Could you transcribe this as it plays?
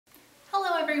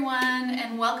everyone,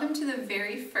 and welcome to the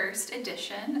very first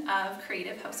edition of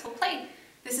Creative Household Play.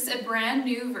 This is a brand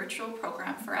new virtual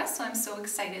program for us, so I'm so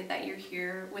excited that you're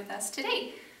here with us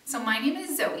today. So my name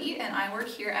is Zoe, and I work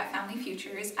here at Family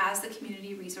Futures as the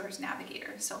Community Resource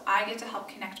Navigator. So I get to help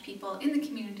connect people in the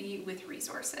community with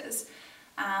resources.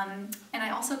 And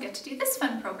I also get to do this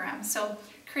fun program. So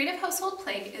Creative Household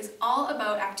Play is all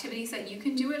about activities that you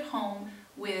can do at home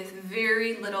with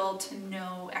very little to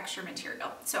no extra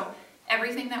material. So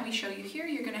everything that we show you here,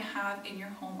 you're going to have in your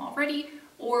home already,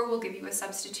 or we'll give you a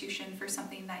substitution for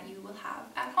something that you will have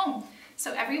at home.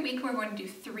 So every week we're going to do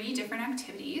 3 different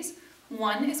activities.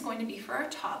 One is going to be for our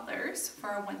toddlers, for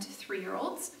our 1 to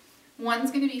 3-year-olds.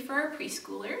 One's going to be for our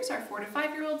preschoolers, our 4 to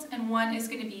 5-year-olds, and one is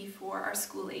going to be for our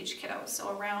school-age kiddos,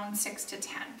 so around 6 to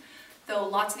 10. Though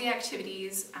lots of the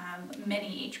activities,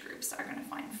 many age groups are going to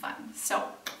find fun. So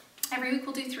every week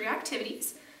we'll do 3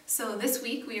 activities. So this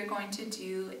week we are going to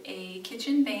do a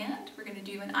kitchen band, we're going to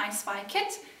do an I Spy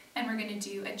kit, and we're going to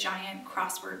do a giant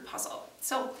crossword puzzle.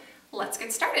 So let's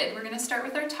get started. We're going to start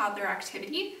with our toddler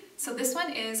activity. So this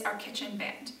one is our kitchen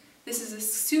band. This is a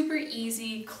super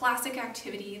easy, classic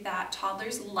activity that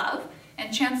toddlers love,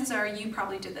 and chances are you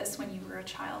probably did this when you were a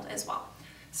child as well.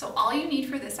 So all you need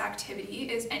for this activity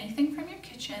is anything from your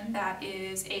kitchen that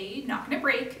is A, not going to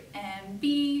break, and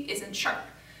B, isn't sharp.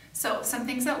 So some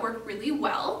things that work really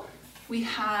well, we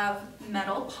have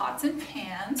metal pots and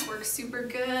pans, work super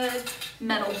good.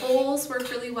 Metal bowls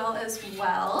work really well as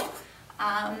well.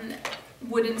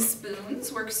 Wooden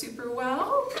spoons work super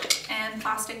well. And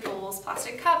plastic bowls,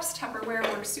 plastic cups, Tupperware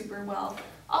work super well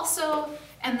also.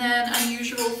 And then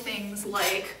unusual things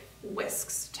like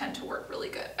whisks tend to work really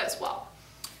good as well.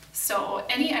 So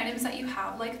any items that you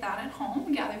have like that at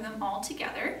home, gather them all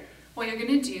together. What you're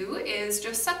going to do is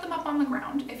just set them up on the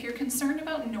ground. If you're concerned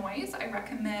about noise, I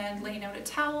recommend laying out a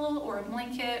towel or a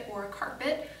blanket or a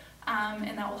carpet,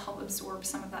 and that will help absorb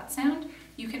some of that sound.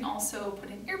 You can also put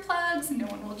in earplugs, no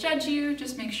one will judge you,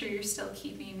 just make sure you're still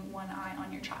keeping one eye on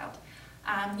your child.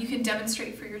 You can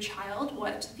demonstrate for your child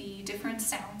what the different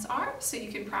sounds are, so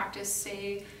you can practice,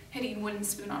 say, hitting wooden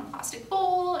spoon on plastic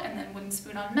bowl and then wooden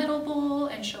spoon on metal bowl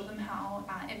and show them how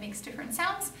it makes different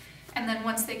sounds. And then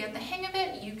once they get the hang of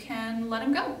it, you can let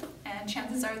them go. And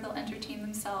chances are they'll entertain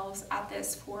themselves at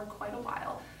this for quite a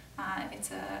while. It's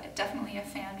definitely a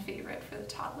fan favorite for the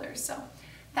toddlers. So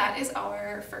that is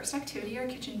our first activity, our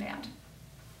kitchen band.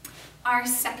 Our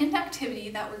second activity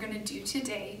that we're going to do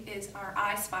today is our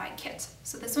I Spy kit.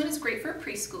 So this one is great for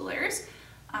preschoolers,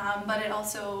 but it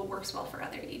also works well for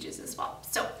other ages as well.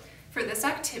 So for this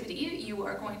activity, you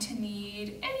are going to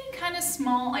need any kind of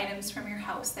small items from your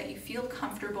house that you feel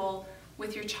comfortable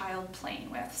with your child playing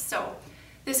with. So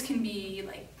this can be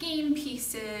like game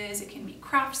pieces, it can be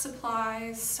craft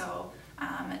supplies, so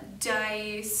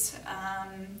dice,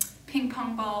 ping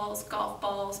pong balls, golf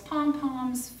balls,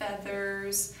 pom-poms,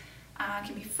 feathers, it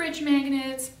can be fridge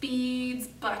magnets, beads,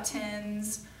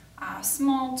 buttons,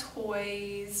 small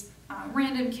toys,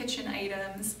 random kitchen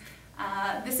items.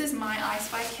 This is my I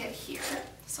Spy kit here,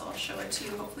 so I'll show it to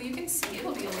you. Hopefully you can see it.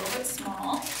 It'll be a little bit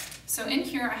small. So in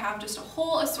here I have just a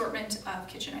whole assortment of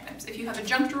kitchen items. If you have a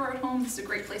junk drawer at home, this is a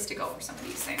great place to go for some of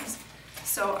these things.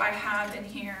 So I have in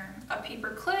here a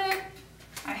paper clip,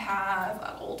 I have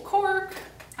an old cork,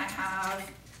 I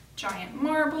have giant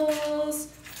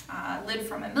marbles, lid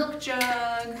from a milk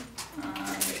jug,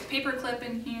 there's a paper clip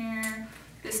in here.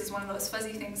 This is one of those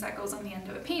fuzzy things that goes on the end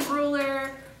of a paint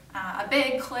roller. A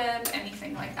bag clip,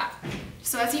 anything like that.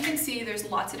 So as you can see, there's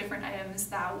lots of different items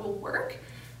that will work.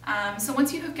 So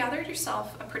once you have gathered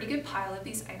yourself a pretty good pile of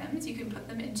these items, you can put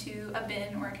them into a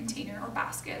bin or a container or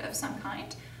basket of some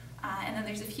kind. And then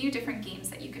there's a few different games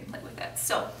that you can play with it.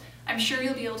 So I'm sure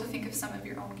you'll be able to think of some of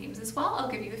your own games as well. I'll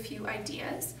give you a few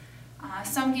ideas.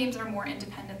 Some games are more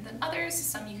independent than others,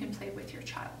 some you can play with your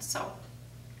child. So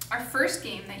our first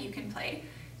game that you can play,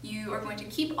 you are going to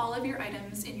keep all of your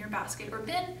items in your basket or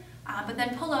bin, but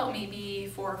then pull out maybe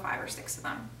 4 or 5 or 6 of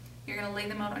them. You're going to lay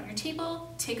them out on your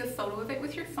table, take a photo of it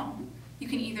with your phone. You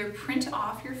can either print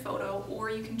off your photo or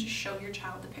you can just show your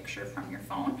child the picture from your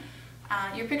phone.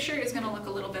 Your picture is going to look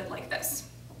a little bit like this.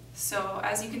 So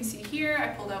as you can see here, I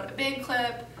pulled out a bag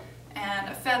clip and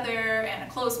a feather and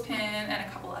a clothespin and a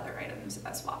couple other items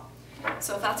as well.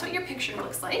 So if that's what your picture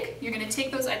looks like, you're going to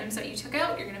take those items that you took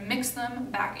out, you're going to mix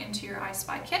them back into your I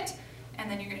Spy kit, and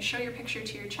then you're going to show your picture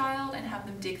to your child and have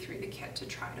them dig through the kit to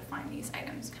try to find these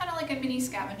items, kind of like a mini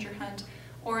scavenger hunt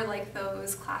or like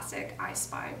those classic I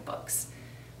Spy books.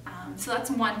 So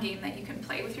that's one game that you can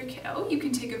play with your kiddo. You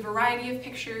can take a variety of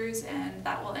pictures and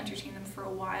that will entertain them for a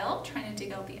while, trying to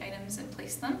dig out the items and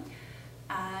place them.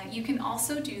 You can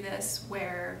also do this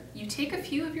where you take a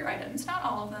few of your items, not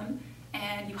all of them,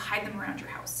 and you hide them around your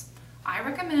house. I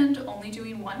recommend only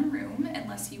doing one room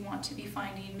unless you want to be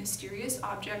finding mysterious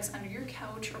objects under your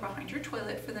couch or behind your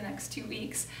toilet for the next 2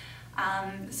 weeks.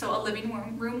 So a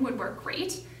living room would work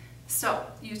great. So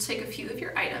you take a few of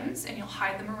your items and you'll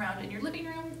hide them around in your living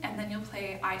room, and then you'll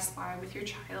play I Spy with your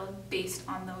child based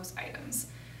on those items.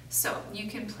 So you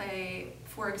can play,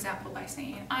 for example, by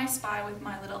saying, I spy with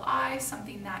my little eye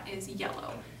something that is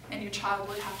yellow. And your child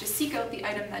would have to seek out the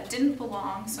item that didn't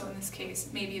belong. So in this case,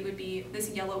 maybe it would be this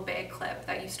yellow bag clip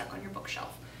that you stuck on your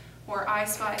bookshelf. Or I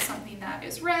spy something that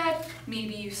is red.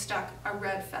 Maybe you stuck a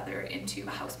red feather into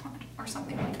a houseplant or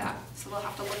something like that. So they'll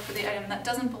have to look for the item that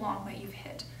doesn't belong that you've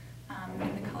hid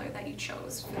in the color that you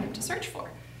chose for them to search for.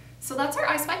 So that's our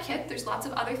I Spy kit. There's lots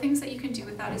of other things that you can do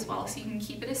with that as well, so you can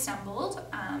keep it assembled.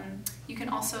 You can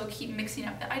also keep mixing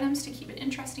up the items to keep it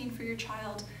interesting for your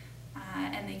child,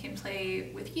 and they can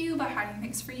play with you by hiding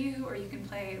things for you, or you can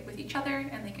play with each other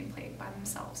and they can play by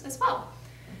themselves as well.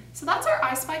 So that's our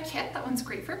I Spy kit. That one's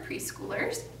great for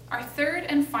preschoolers. Our third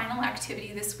and final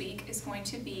activity this week is going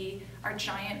to be our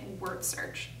giant word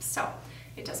search. So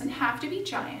it doesn't have to be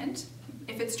giant.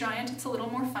 If it's giant, it's a little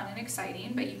more fun and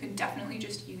exciting, but you can definitely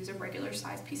just use a regular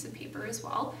sized piece of paper as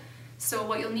well. So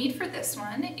what you'll need for this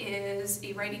one is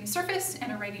a writing surface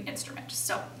and a writing instrument.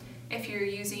 So if you're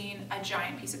using a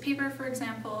giant piece of paper, for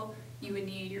example, you would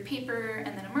need your paper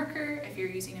and then a marker. If you're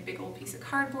using a big old piece of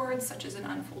cardboard, such as an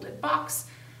unfolded box,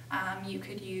 you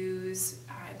could use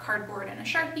cardboard and a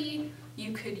Sharpie.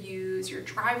 You could use your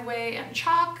driveway and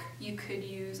chalk. You could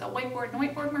use a whiteboard and a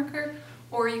whiteboard marker,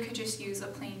 or you could just use a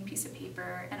plain piece of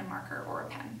paper and a marker or a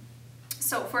pen.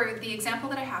 So for the example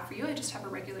that I have for you, I just have a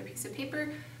regular piece of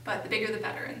paper, but the bigger the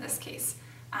better in this case.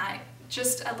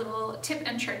 Just a little tip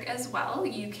and trick as well,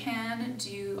 you can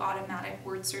do automatic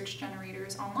word search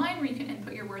generators online where you can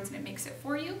input your words and it makes it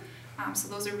for you. So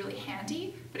those are really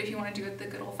handy, but if you want to do it the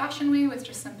good old-fashioned way with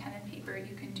just some pen and paper,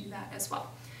 you can do that as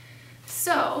well.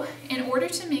 So in order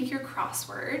to make your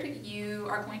crossword, you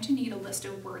are going to need a list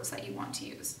of words that you want to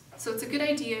use. So it's a good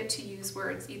idea to use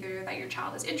words either that your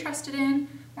child is interested in,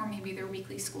 or maybe their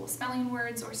weekly school spelling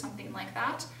words or something like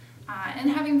that. And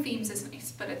having themes is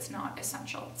nice, but it's not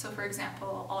essential. So for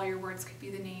example, all your words could be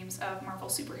the names of Marvel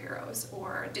superheroes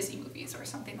or Disney movies or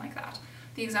something like that.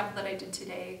 The example that I did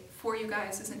today for you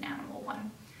guys is an animal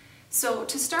one. So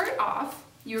to start off,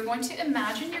 you're going to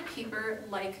imagine your paper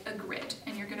like a grid,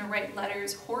 and you're going to write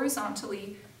letters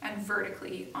horizontally and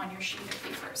vertically on your sheet of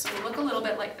paper. So it'll look a little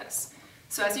bit like this.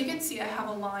 So as you can see, I have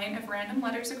a line of random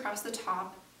letters across the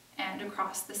top and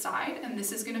across the side, and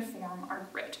this is going to form our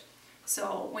grid.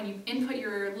 So when you input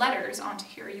your letters onto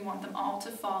here, you want them all to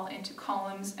fall into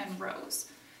columns and rows.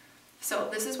 So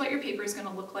this is what your paper is going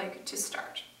to look like to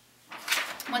start.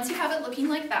 Once you have it looking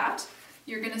like that,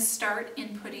 you're going to start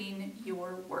inputting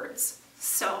your words.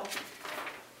 So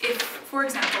if, for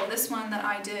example, this one that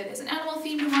I did is an animal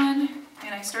themed one,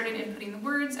 and I started inputting the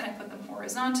words and I put them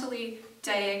horizontally,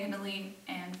 diagonally,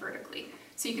 and vertically.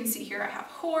 So you can see here I have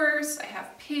horse, I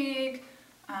have pig,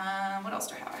 what else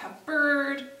do I have? I have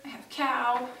bird, I have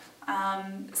cow.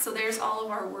 So there's all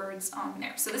of our words on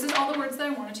there. So this is all the words that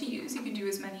I wanted to use. You can do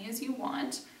as many as you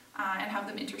want and have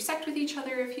them intersect with each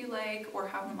other if you like, or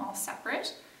have them all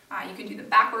separate. You can do them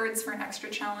backwards for an extra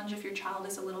challenge if your child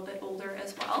is a little bit older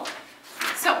as well.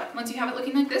 So once you have it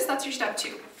looking like this, that's your step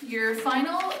 2. Your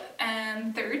final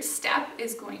and third step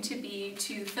is going to be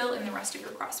to fill in the rest of your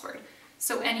crossword.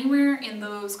 So anywhere in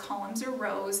those columns or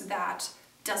rows that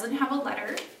doesn't have a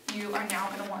letter, you are now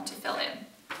going to want to fill in.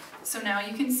 So now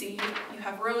you can see you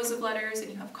have rows of letters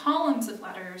and you have columns of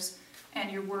letters,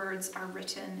 and your words are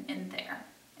written in there.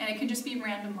 And it can just be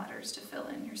random letters to fill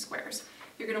in your squares.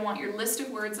 You're going to want your list of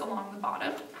words along the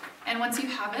bottom, and once you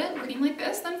have it looking like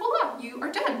this, then voila, you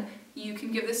are done. You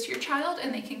can give this to your child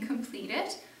and they can complete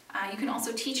it. You can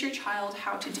also teach your child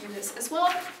how to do this as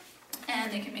well,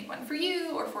 and they can make one for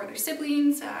you or for their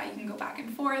siblings. You can go back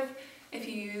and forth. If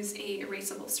you use a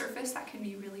erasable surface, that can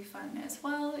be really fun as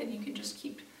well, and you can just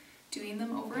keep doing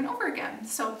them over and over again.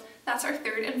 So that's our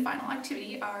third and final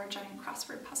activity, our giant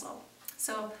crossword puzzle.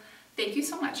 So thank you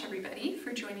so much, everybody,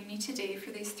 for joining me today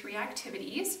for these 3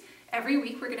 activities. Every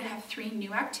week we're going to have 3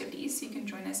 new activities, so you can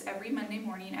join us every Monday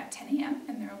morning at 10 a.m.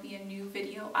 and there will be a new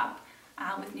video up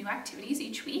with new activities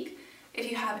each week. If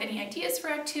you have any ideas for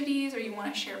activities or you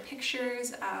want to share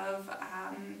pictures of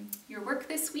your work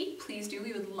this week, please do.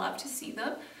 We would love to see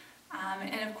them.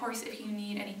 And of course, if you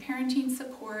need any parenting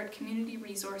support, community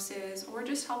resources, or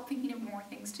just help thinking of more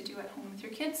things to do at home with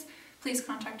your kids, please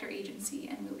contact our agency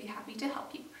and we'll be happy to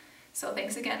help you. So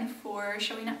thanks again for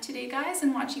showing up today, guys,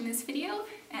 and watching this video,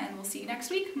 and we'll see you next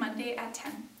week, Monday at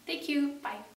 10. Thank you.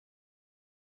 Bye.